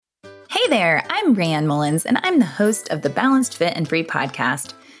Hey there, I'm Rayanne Mullins, and I'm the host of the Balanced Fit and Free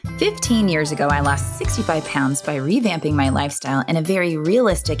podcast. 15 years ago, I lost 65 pounds by revamping my lifestyle in a very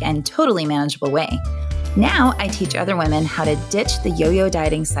realistic and totally manageable way. Now, I teach other women how to ditch the yo-yo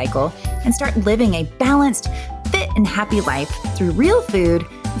dieting cycle and start living a balanced, fit, and happy life through real food,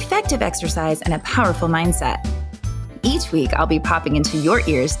 effective exercise, and a powerful mindset. Each week, I'll be popping into your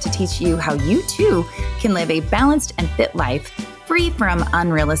ears to teach you how you too can live a balanced and fit life, free from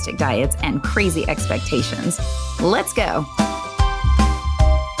unrealistic diets and crazy expectations. Let's go.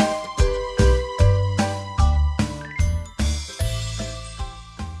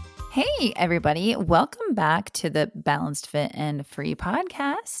 Hey, everybody. Welcome back to the Balanced Fit and Free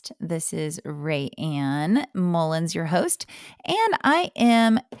podcast. This is Rayanne Mullins, your host, and I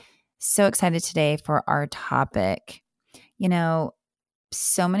am so excited today for our topic. You know,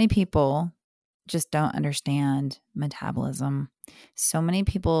 so many people just don't understand metabolism. So many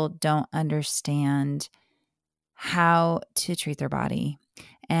people don't understand how to treat their body.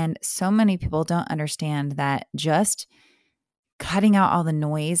 And so many people don't understand that just cutting out all the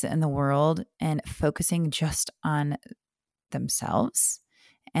noise in the world and focusing just on themselves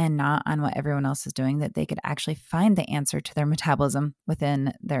and not on what everyone else is doing, that they could actually find the answer to their metabolism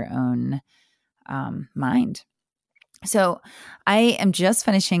within their own mind. So I am just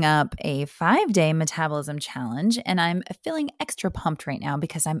finishing up a 5-day metabolism challenge, and I'm feeling extra pumped right now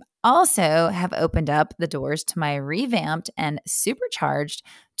because I'm also have opened up the doors to my revamped and supercharged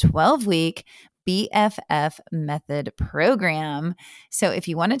 12-week BFF method program. So if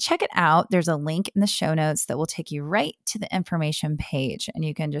you want to check it out, there's a link in the show notes that will take you right to the information page, and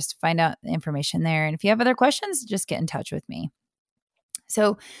you can just find out the information there. And if you have other questions, just get in touch with me.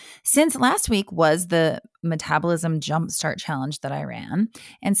 So since last week was the Metabolism Jumpstart Challenge that I ran,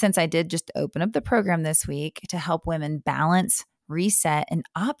 and since I did just open up the program this week to help women balance, reset, and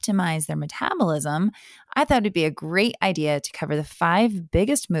optimize their metabolism, I thought it'd be a great idea to cover the 5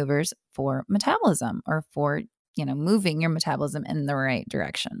 biggest movers for metabolism, or for, moving your metabolism in the right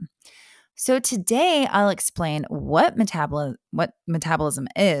direction. So today I'll explain what metabolism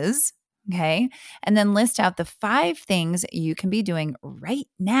is. Okay. And then list out the 5 things you can be doing right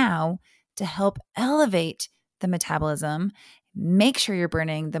now to help elevate the metabolism, make sure you're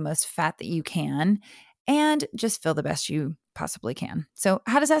burning the most fat that you can, and just feel the best you possibly can. So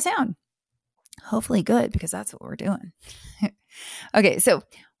how does that sound? Hopefully good, because that's what we're doing. Okay. So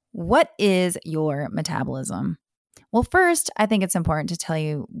what is your metabolism? Well, first, I think it's important to tell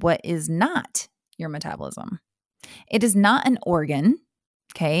you what is not your metabolism. It is not an organ.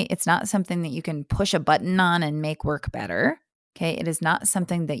 Okay. It's not something that you can push a button on and make work better. Okay. It is not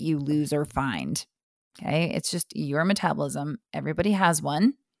something that you lose or find. Okay. It's just your metabolism. Everybody has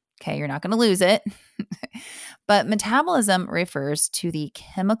one. Okay. You're not going to lose it. But metabolism refers to the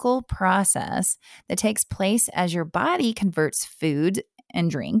chemical process that takes place as your body converts food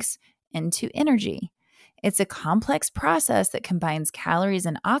and drinks into energy. It's a complex process that combines calories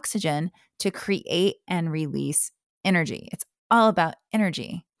and oxygen to create and release energy. It's all about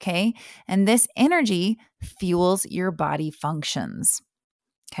energy, okay? And this energy fuels your body functions,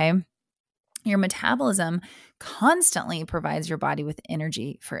 okay? Your metabolism constantly provides your body with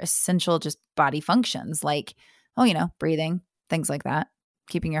energy for essential just body functions like, breathing, things like that,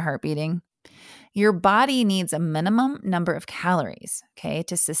 keeping your heart beating. Your body needs a minimum number of calories, okay,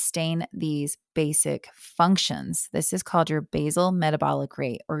 to sustain these basic functions. This is called your basal metabolic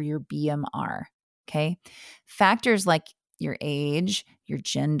rate, or your BMR, okay? Factors like your age, your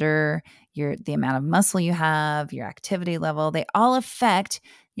gender, the amount of muscle you have, your activity level, they all affect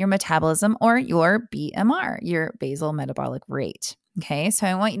your metabolism, or your BMR, your basal metabolic rate. Okay. So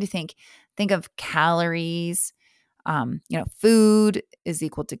I want you to think of calories. Food is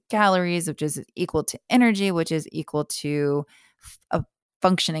equal to calories, which is equal to energy, which is equal to a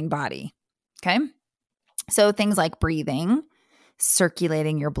functioning body. Okay. So things like breathing,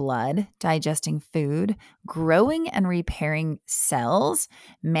 circulating your blood, digesting food, growing and repairing cells,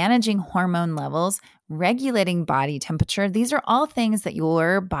 managing hormone levels, regulating body temperature. These are all things that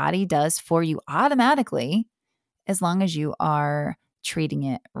your body does for you automatically, as long as you are treating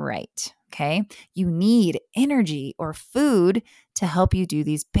it right. Okay. You need energy or food to help you do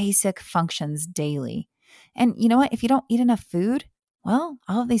these basic functions daily. And you know what? If you don't eat enough food, well,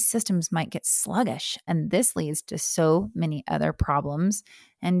 all of these systems might get sluggish, and this leads to so many other problems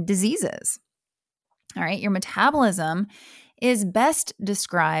and diseases. All right, your metabolism is best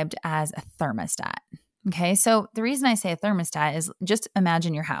described as a thermostat. Okay, so the reason I say a thermostat is just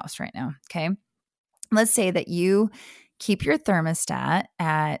imagine your house right now. Okay, let's say that you keep your thermostat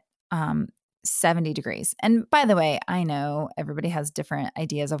at 70 degrees. And by the way, I know everybody has different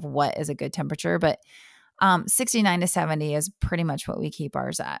ideas of what is a good temperature, but 69 to 70 is pretty much what we keep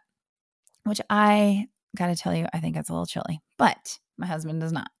ours at, which I got to tell you, I think it's a little chilly, but my husband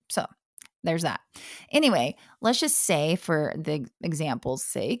does not. So there's that. Anyway, let's just say for the example's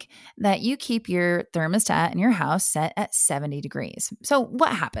sake that you keep your thermostat in your house set at 70 degrees. So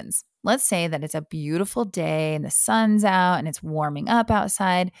what happens? Let's say that it's a beautiful day and the sun's out and it's warming up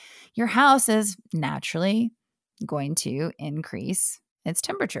outside. Your house is naturally going to increase its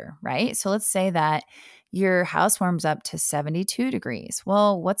temperature, right? So let's say that your house warms up to 72 degrees.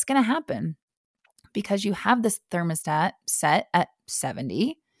 Well, what's going to happen? Because you have this thermostat set at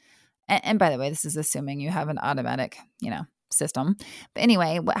 70. And by the way, this is assuming you have an automatic, system. But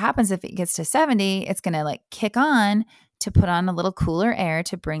anyway, what happens if it gets to 70, it's going to like kick on to put on a little cooler air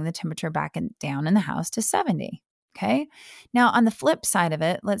to bring the temperature back down in the house to 70. Okay. Now, on the flip side of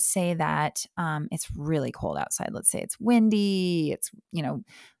it, let's say that it's really cold outside. Let's say it's windy, it's,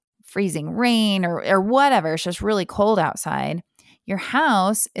 freezing rain or whatever. It's just really cold outside. Your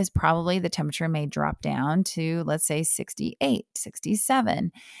house is probably the temperature may drop down to, let's say, 68,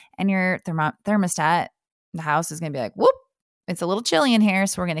 67. And your thermostat, the house is going to be like, whoop, it's a little chilly in here.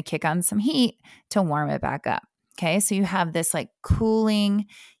 So we're going to kick on some heat to warm it back up. Okay. So you have this like cooling,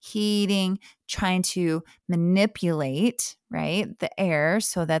 heating, trying to manipulate, right, the air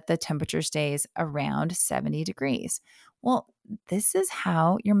so that the temperature stays around 70 degrees. Well, this is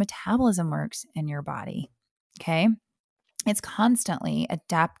how your metabolism works in your body. Okay. It's constantly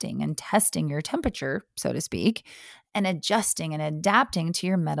adapting and testing your temperature, so to speak, and adjusting and adapting to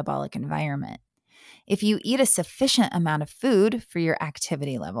your metabolic environment. If you eat a sufficient amount of food for your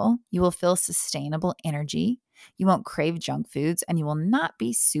activity level, you will feel sustainable energy, you won't crave junk foods, and you will not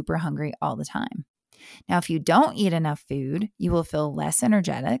be super hungry all the time. Now, if you don't eat enough food, you will feel less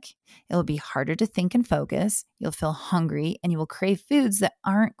energetic, it will be harder to think and focus, you'll feel hungry, and you will crave foods that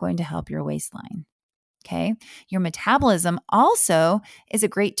aren't going to help your waistline. Okay. Your metabolism also is a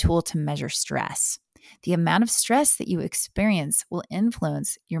great tool to measure stress. The amount of stress that you experience will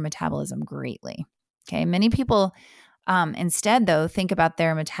influence your metabolism greatly. Okay. Many people instead, though, think about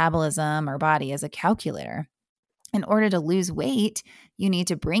their metabolism or body as a calculator. In order to lose weight, you need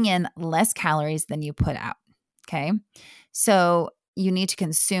to bring in less calories than you put out. Okay. So you need to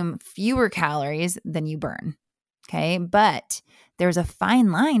consume fewer calories than you burn. Okay. But there's a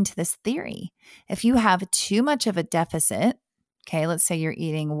fine line to this theory. If you have too much of a deficit, okay, let's say you're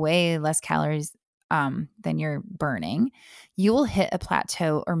eating way less calories than you're burning, you will hit a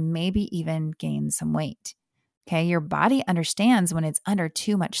plateau or maybe even gain some weight. Okay. Your body understands when it's under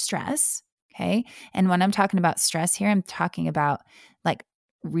too much stress. Okay. And when I'm talking about stress here, I'm talking about like,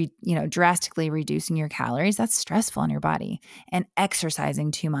 drastically reducing your calories. That's stressful on your body. And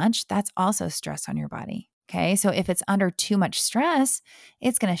exercising too much, that's also stress on your body. Okay. So if it's under too much stress,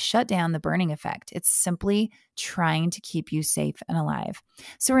 it's going to shut down the burning effect. It's simply trying to keep you safe and alive.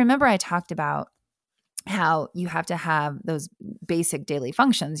 So remember, I talked about how you have to have those basic daily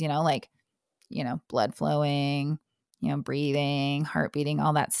functions, like, blood flowing, breathing, heart beating,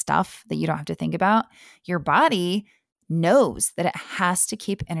 all that stuff that you don't have to think about. Your body knows that it has to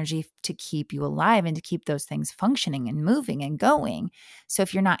keep energy to keep you alive and to keep those things functioning and moving and going. So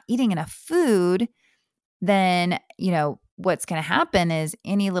if you're not eating enough food, then, what's going to happen is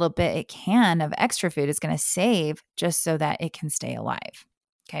any little bit it can of extra food is going to save just so that it can stay alive.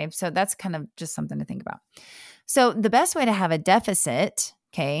 Okay. So that's kind of just something to think about. So the best way to have a deficit,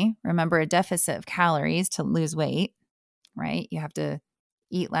 okay, remember a deficit of calories to lose weight, right? You have to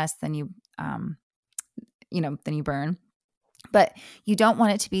eat less than you burn, but you don't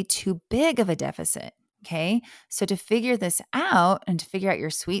want it to be too big of a deficit. Okay. So to figure this out and to figure out your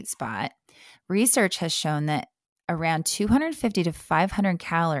sweet spot, research has shown that around 250 to 500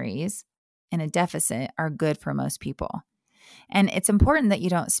 calories in a deficit are good for most people. And it's important that you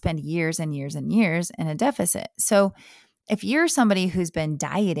don't spend years and years and years in a deficit. So if you're somebody who's been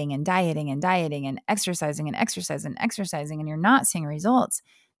dieting and dieting and dieting and exercising and exercising and exercising and you're not seeing results,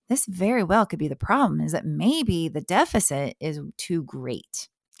 this very well could be the problem, is that maybe the deficit is too great.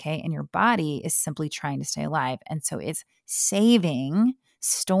 Okay. And your body is simply trying to stay alive. And so it's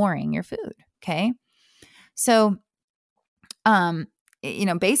storing your food. Okay. So,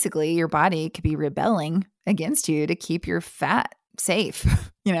 basically your body could be rebelling against you to keep your fat safe,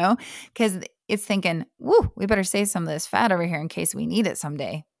 because it's thinking, woo, we better save some of this fat over here in case we need it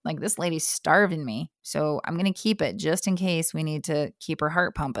someday. Like, this lady's starving me, so I'm going to keep it just in case we need to keep her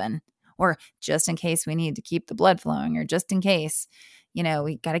heart pumping, or just in case we need to keep the blood flowing, or just in case,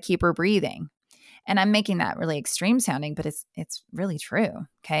 we got to keep her breathing. And I'm making that really extreme sounding, but it's really true.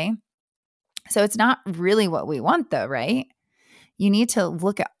 Okay. So it's not really what we want though, right? You need to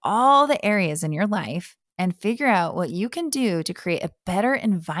look at all the areas in your life and figure out what you can do to create a better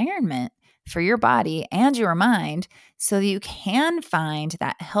environment for your body and your mind so that you can find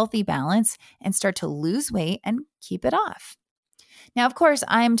that healthy balance and start to lose weight and keep it off. Now, of course,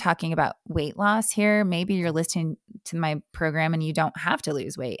 I'm talking about weight loss here. Maybe you're listening to my program and you don't have to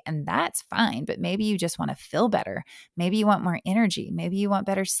lose weight, and that's fine. But maybe you just want to feel better. Maybe you want more energy. Maybe you want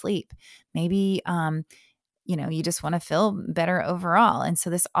better sleep. Maybe, you just want to feel better overall. And so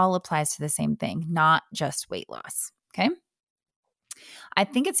this all applies to the same thing, not just weight loss. Okay. I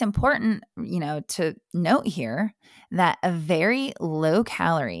think it's important, to note here that a very low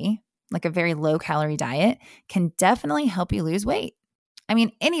calorie diet can definitely help you lose weight. I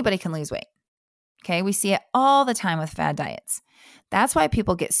mean, anybody can lose weight. Okay. We see it all the time with fad diets. That's why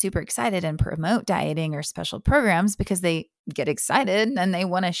people get super excited and promote dieting or special programs, because they get excited and they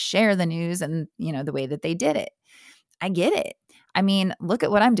want to share the news and, the way that they did it. I get it. I mean, look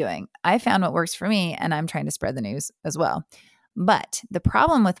at what I'm doing. I found what works for me and I'm trying to spread the news as well. But the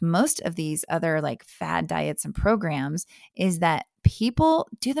problem with most of these other like fad diets and programs is that people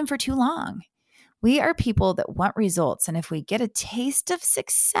do them for too long. We are people that want results. And if we get a taste of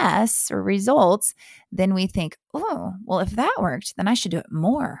success or results, then we think, oh, well, if that worked, then I should do it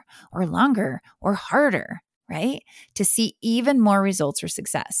more or longer or harder, right? To see even more results or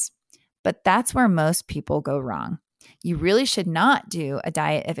success. But that's where most people go wrong. You really should not do a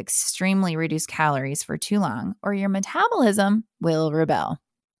diet of extremely reduced calories for too long, or your metabolism will rebel.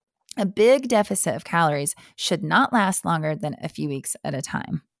 A big deficit of calories should not last longer than a few weeks at a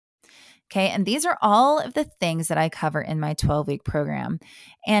time. Okay, and these are all of the things that I cover in my 12-week program.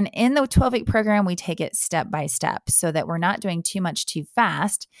 And in the 12-week program, we take it step by step so that we're not doing too much too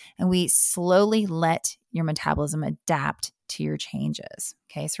fast, and we slowly let your metabolism adapt to your changes.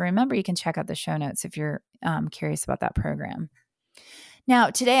 Okay, so remember, you can check out the show notes if you're curious about that program.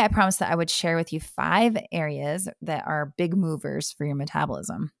 Now, today I promised that I would share with you 5 areas that are big movers for your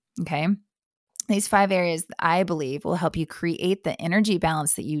metabolism. Okay. These 5 areas, I believe, will help you create the energy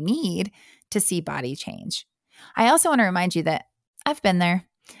balance that you need to see body change. I also want to remind you that I've been there.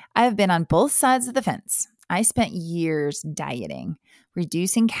 I have been on both sides of the fence. I spent years dieting,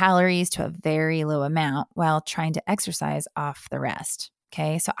 reducing calories to a very low amount while trying to exercise off the rest.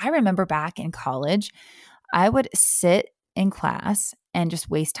 Okay, so I remember back in college, I would sit in class and just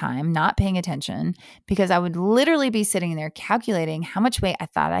waste time not paying attention, because I would literally be sitting there calculating how much weight I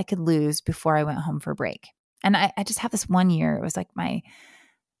thought I could lose before I went home for break. And I just have this one year, it was like I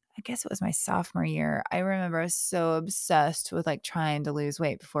guess it was my sophomore year. I remember I was so obsessed with like trying to lose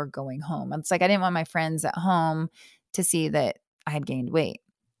weight before going home. It's like I didn't want my friends at home to see that I had gained weight.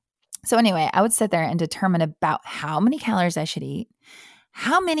 So anyway, I would sit there and determine about how many calories I should eat,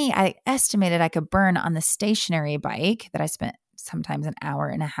 how many I estimated I could burn on the stationary bike that I spent sometimes an hour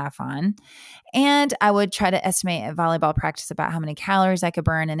and a half on. And I would try to estimate at volleyball practice about how many calories I could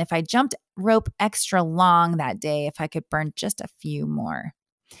burn. And if I jumped rope extra long that day, if I could burn just a few more.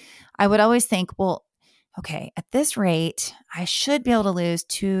 I would always think, well, okay, at this rate, I should be able to lose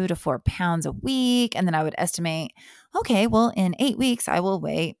 2 to 4 pounds a week. And then I would estimate, okay, well, in 8 weeks, I will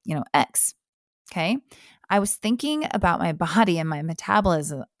weigh, X. Okay. I was thinking about my body and my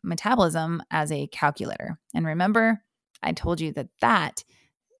metabolism as a calculator. And remember, I told you that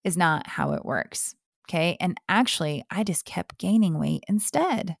is not how it works. Okay. And actually, I just kept gaining weight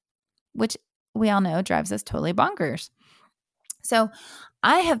instead, which we all know drives us totally bonkers. So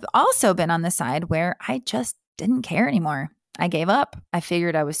I have also been on the side where I just didn't care anymore. I gave up. I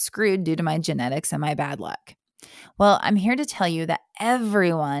figured I was screwed due to my genetics and my bad luck. Well, I'm here to tell you that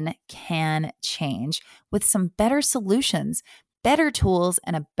everyone can change with some better solutions, better tools,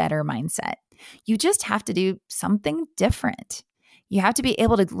 and a better mindset. You just have to do something different. You have to be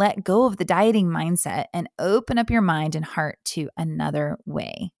able to let go of the dieting mindset and open up your mind and heart to another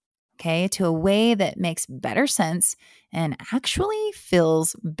way. Okay, to a way that makes better sense and actually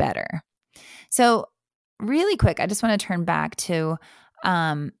feels better. So really quick, I just want to turn back to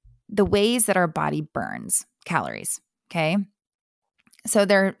the ways that our body burns calories. Okay, so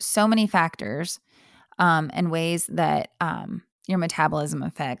there are so many factors and ways that your metabolism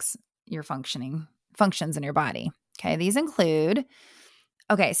affects your functions in your body. Okay, these include,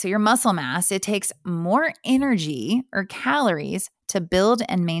 so your muscle mass, it takes more energy or calories to build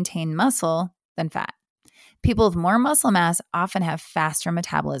and maintain muscle than fat. People with more muscle mass often have faster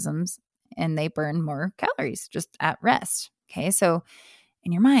metabolisms and they burn more calories just at rest. Okay, so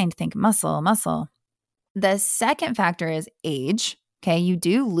in your mind, think muscle. The second factor is age. Okay, you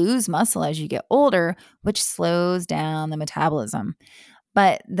do lose muscle as you get older, which slows down the metabolism.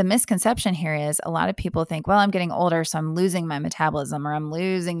 But the misconception here is a lot of people think, well, I'm getting older, so I'm losing my metabolism or I'm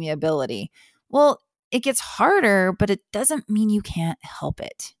losing the ability. Well, it gets harder, but it doesn't mean you can't help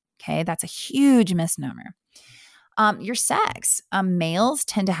it. Okay. That's a huge misnomer. Your sex. Males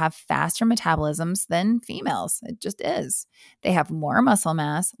tend to have faster metabolisms than females. It just is. They have more muscle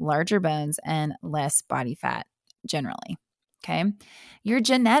mass, larger bones, and less body fat generally. Okay. Your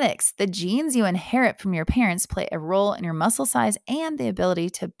genetics, the genes you inherit from your parents, play a role in your muscle size and the ability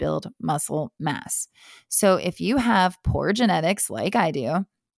to build muscle mass. So if you have poor genetics like I do,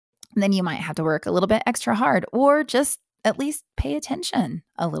 then you might have to work a little bit extra hard or just at least pay attention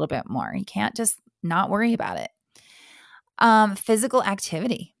a little bit more. You can't just not worry about it. Physical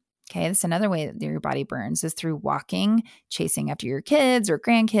activity. Okay, that's another way that your body burns is through walking, chasing after your kids or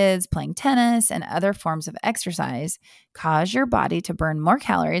grandkids, playing tennis, and other forms of exercise cause your body to burn more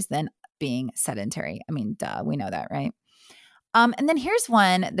calories than being sedentary. I mean, duh, we know that, right? And then here's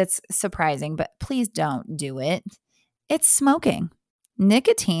one that's surprising, but please don't do it. It's smoking.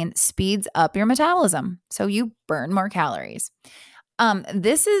 Nicotine speeds up your metabolism, so you burn more calories.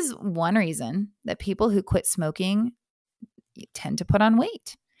 This is one reason that people who quit smoking tend to put on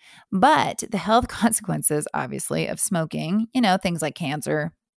weight. But the health consequences, obviously, of smoking, things like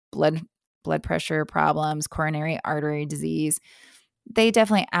cancer, blood pressure problems, coronary artery disease, they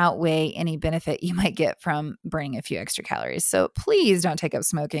definitely outweigh any benefit you might get from burning a few extra calories. So please don't take up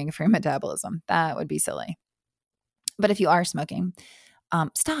smoking for your metabolism. That would be silly. But if you are smoking,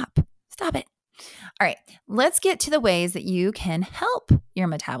 stop it. All right, let's get to the ways that you can help your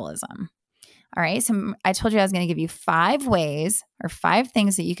metabolism. All right, so I told you I was going to give you 5 ways or 5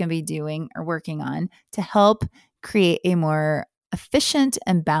 things that you can be doing or working on to help create a more efficient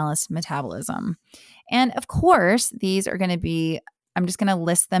and balanced metabolism. And of course, these are going to be, I'm just going to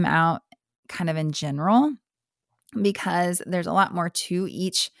list them out kind of in general because there's a lot more to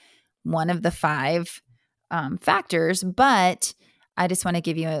each one of the 5 factors, but I just want to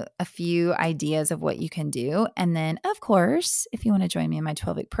give you a few ideas of what you can do. And then, of course, if you want to join me in my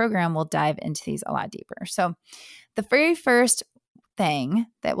 12-week program, we'll dive into these a lot deeper. So the very first thing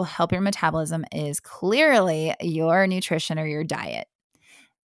that will help your metabolism is clearly your nutrition or your diet.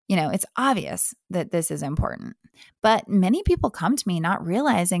 It's obvious that this is important, but many people come to me not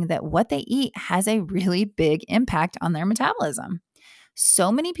realizing that what they eat has a really big impact on their metabolism.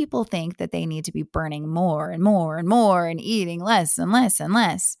 So many people think that they need to be burning more and more and more and eating less and less and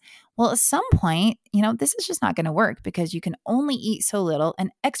less. Well, at some point, this is just not going to work because you can only eat so little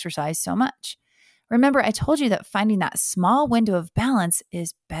and exercise so much. Remember, I told you that finding that small window of balance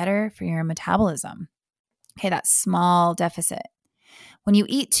is better for your metabolism. Okay, that small deficit. When you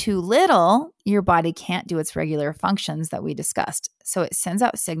eat too little, your body can't do its regular functions that we discussed. So it sends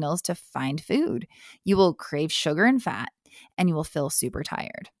out signals to find food. You will crave sugar and fat, and you will feel super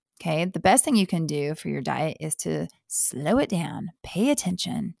tired. Okay. The best thing you can do for your diet is to slow it down, pay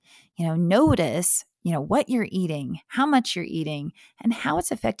attention, notice, what you're eating, how much you're eating, and how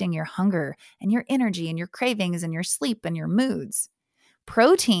it's affecting your hunger and your energy and your cravings and your sleep and your moods.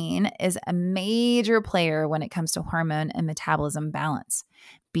 Protein is a major player when it comes to hormone and metabolism balance.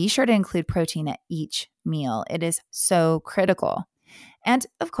 Be sure to include protein at each meal. It is so critical. And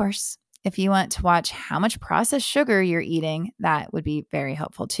of course, if you want to watch how much processed sugar you're eating, that would be very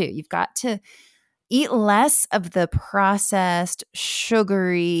helpful too. You've got to eat less of the processed,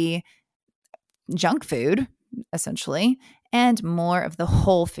 sugary junk food, essentially, and more of the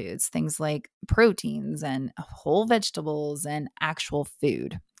whole foods, things like proteins and whole vegetables and actual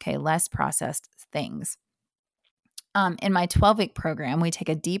food. Okay, less processed things. In my 12-week program, we take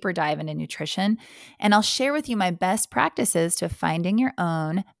a deeper dive into nutrition, and I'll share with you my best practices to finding your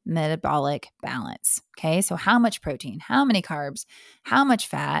own metabolic balance. Okay, so how much protein, how many carbs, how much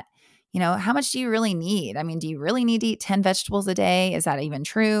fat, how much do you really need? I mean, do you really need to eat 10 vegetables a day? Is that even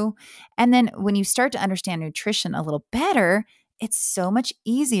true? And then when you start to understand nutrition a little better, it's so much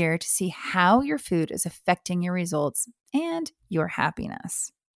easier to see how your food is affecting your results and your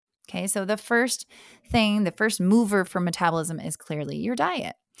happiness. Okay, so the first mover for metabolism is clearly your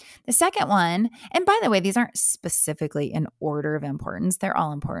diet. The second one, and by the way, these aren't specifically in order of importance. They're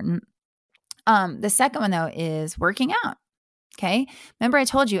all important. The second one, though, is working out. Okay, remember I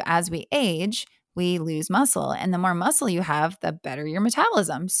told you as we age, we lose muscle, and the more muscle you have, the better your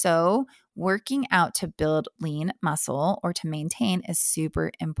metabolism. So working out to build lean muscle or to maintain is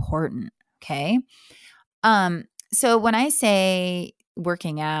super important. Okay, so when I say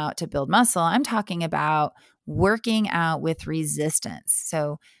working out to build muscle, I'm talking about working out with resistance.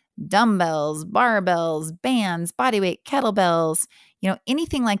 So dumbbells, barbells, bands, bodyweight, kettlebells,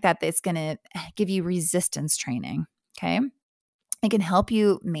 anything like that that's going to give you resistance training. Okay. It can help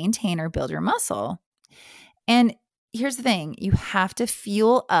you maintain or build your muscle. And here's the thing, you have to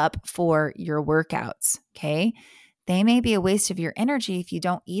fuel up for your workouts, okay? They may be a waste of your energy if you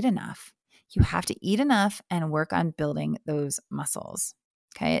don't eat enough. You have to eat enough and work on building those muscles,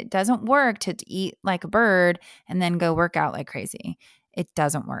 okay? It doesn't work to eat like a bird and then go work out like crazy. It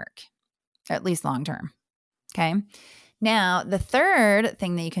doesn't work, at least long term, okay? Now, the third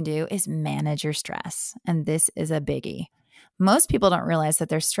thing that you can do is manage your stress, and this is a biggie. Most people don't realize that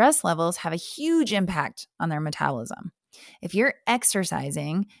their stress levels have a huge impact on their metabolism. If you're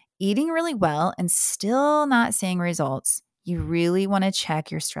exercising, eating really well, and still not seeing results, you really want to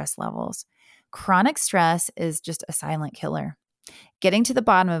check your stress levels. Chronic stress is just a silent killer. Getting to the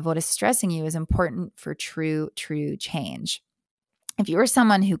bottom of what is stressing you is important for true change. If you're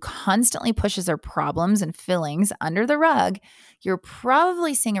someone who constantly pushes their problems and feelings under the rug, you're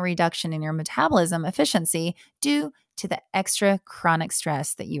probably seeing a reduction in your metabolism efficiency due to the extra chronic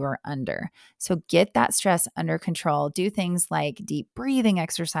stress that you are under. So get that stress under control. Do things like deep breathing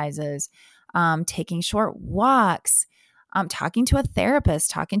exercises, taking short walks, talking to a therapist,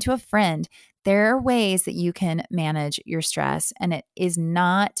 talking to a friend. There are ways that you can manage your stress, and it is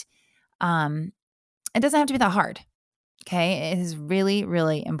not, it doesn't have to be that hard. Okay, it is really,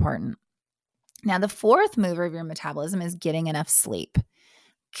 really important. Now, the fourth mover of your metabolism is getting enough sleep.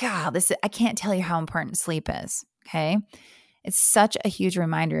 God, I can't tell you how important sleep is. Okay, it's such a huge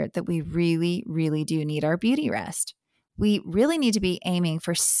reminder that we really, really do need our beauty rest. We really need to be aiming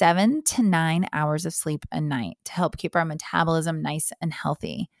for 7 to 9 hours of sleep a night to help keep our metabolism nice and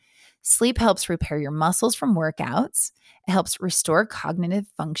healthy. Sleep helps repair your muscles from workouts. It helps restore cognitive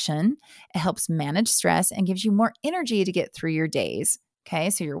function. It helps manage stress and gives you more energy to get through your days. Okay,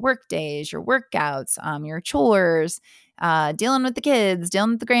 so your work days, your workouts, your chores, dealing with the kids,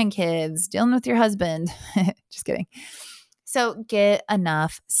 dealing with the grandkids, dealing with your husband. Just kidding. So get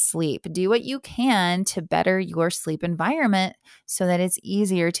enough sleep. Do what you can to better your sleep environment so that it's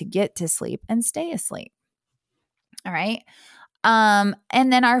easier to get to sleep and stay asleep. All right. And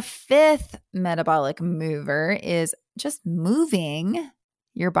then our fifth metabolic mover is just moving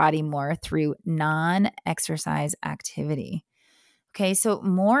your body more through non-exercise activity. Okay, so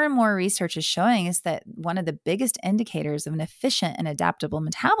more and more research is showing us that one of the biggest indicators of an efficient and adaptable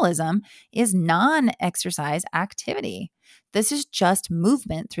metabolism is non-exercise activity. This is just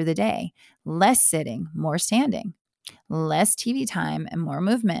movement through the day, less sitting, more standing, less TV time and more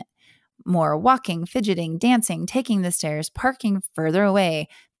movement. More walking, fidgeting, dancing, taking the stairs, parking further away,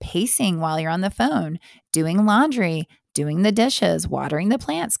 pacing while you're on the phone, doing laundry, doing the dishes, watering the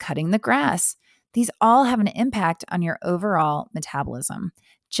plants, cutting the grass. These all have an impact on your overall metabolism.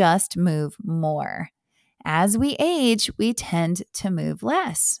 Just move more. As we age, we tend to move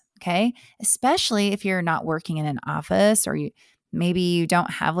less, okay? Especially if you're not working in an office or maybe you don't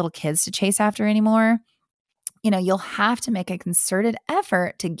have little kids to chase after anymore. You'll have to make a concerted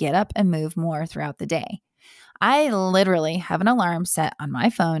effort to get up and move more throughout the day. I literally have an alarm set on my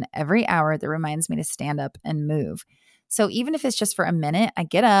phone every hour that reminds me to stand up and move. So even if it's just for a minute, I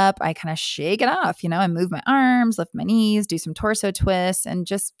get up, I kind of shake it off, I move my arms, lift my knees, do some torso twists, and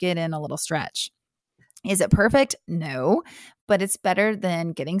just get in a little stretch. Is it perfect? No, but it's better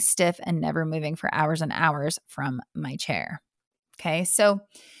than getting stiff and never moving for hours and hours from my chair. Okay, so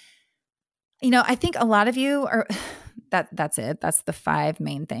I think a lot of you are, that's it. That's the 5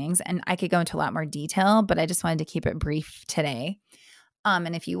 main things. And I could go into a lot more detail, but I just wanted to keep it brief today.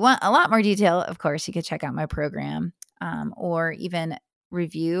 And if you want a lot more detail, of course, you could check out my program or even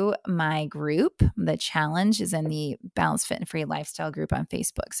review my group. The challenge is in the Balanced Fit and Free Lifestyle group on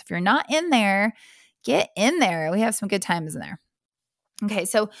Facebook. So if you're not in there, get in there. We have some good times in there. Okay,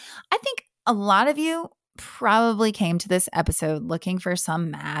 so I think a lot of you probably came to this episode looking for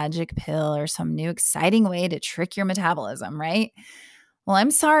some magic pill or some new exciting way to trick your metabolism, right? Well,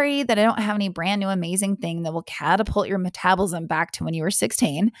 I'm sorry that I don't have any brand new amazing thing that will catapult your metabolism back to when you were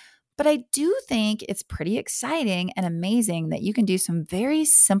 16, but I do think it's pretty exciting and amazing that you can do some very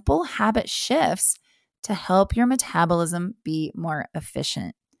simple habit shifts to help your metabolism be more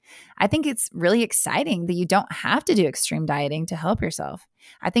efficient. I think it's really exciting that you don't have to do extreme dieting to help yourself.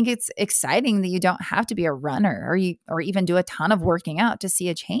 I think it's exciting that you don't have to be a runner or even do a ton of working out to see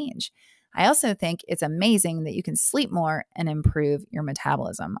a change. I also think it's amazing that you can sleep more and improve your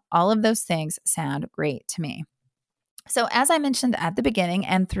metabolism. All of those things sound great to me. So as I mentioned at the beginning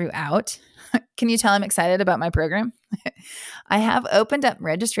and throughout, can you tell I'm excited about my program? I have opened up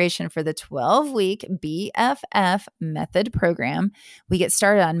registration for the 12-week BFF Method program. We get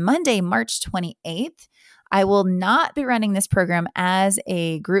started on Monday, March 28th. I will not be running this program as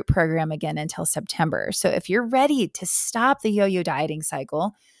a group program again until September. So if you're ready to stop the yo-yo dieting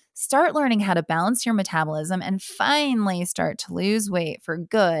cycle, start learning how to balance your metabolism, and finally start to lose weight for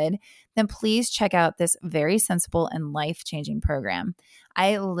good, then please check out this very sensible and life-changing program.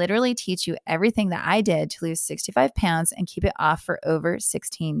 I literally teach you everything that I did to lose 65 pounds and keep it off for over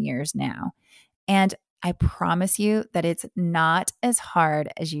 16 years now. And I promise you that it's not as hard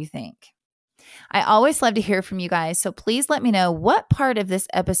as you think. I always love to hear from you guys, so please let me know what part of this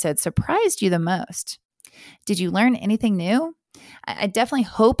episode surprised you the most. Did you learn anything new? I definitely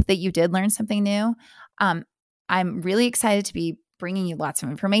hope that you did learn something new. I'm really excited to be bringing you lots of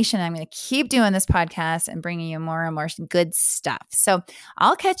information. I'm going to keep doing this podcast and bringing you more and more good stuff. So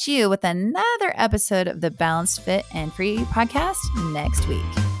I'll catch you with another episode of the Balanced Fit and Free podcast next week.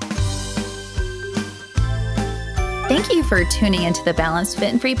 Thank you for tuning into the Balanced Fit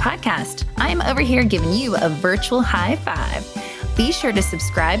and Free podcast. I'm over here giving you a virtual high five. Be sure to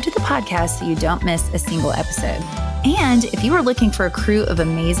subscribe to the podcast so you don't miss a single episode. And if you are looking for a crew of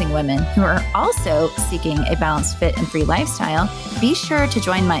amazing women who are also seeking a balanced, fit, and free lifestyle, be sure to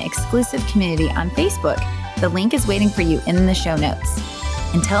join my exclusive community on Facebook. The link is waiting for you in the show notes.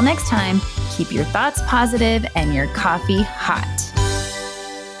 Until next time, keep your thoughts positive and your coffee hot.